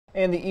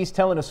And the East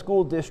Helena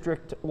School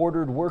District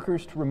ordered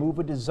workers to remove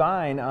a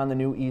design on the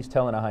new East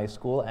Helena High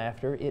School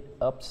after it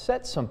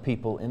upset some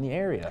people in the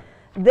area.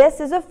 This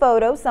is a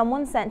photo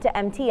someone sent to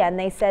MTN.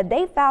 They said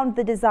they found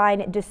the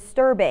design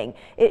disturbing.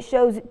 It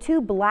shows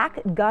two black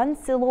gun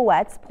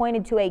silhouettes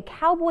pointed to a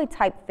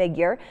cowboy-type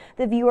figure.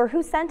 The viewer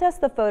who sent us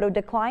the photo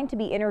declined to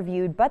be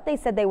interviewed, but they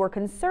said they were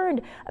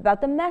concerned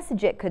about the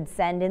message it could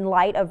send in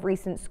light of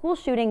recent school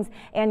shootings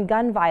and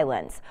gun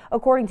violence.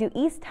 According to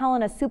East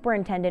Helena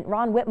Superintendent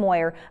Ron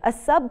Whitmoyer, a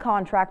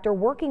subcontractor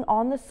working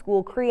on the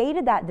school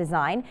created that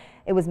design.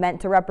 It was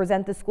meant to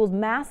represent the school's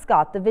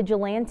mascot, the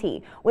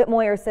vigilante.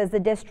 Whitmoyer says the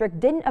district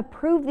didn't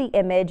approve the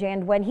image,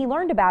 and when he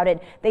learned about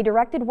it, they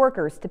directed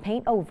workers to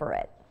paint over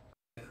it.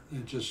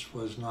 It just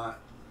was not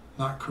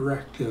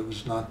correct. It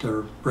was not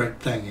the right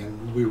thing,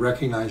 and we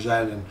recognize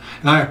that, and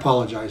I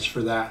apologize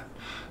for that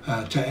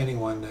to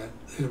anyone that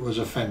it was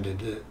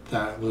offended.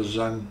 That was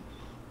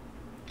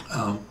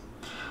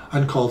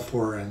uncalled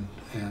for and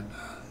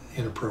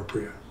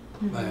inappropriate,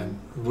 and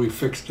we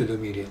fixed it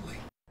immediately.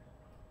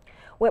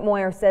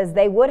 Whitmoyer says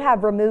they would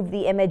have removed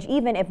the image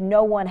even if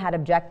no one had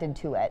objected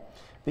to it.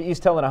 The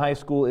East Helena High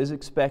School is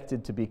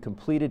expected to be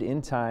completed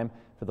in time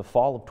for the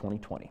fall of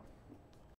 2020.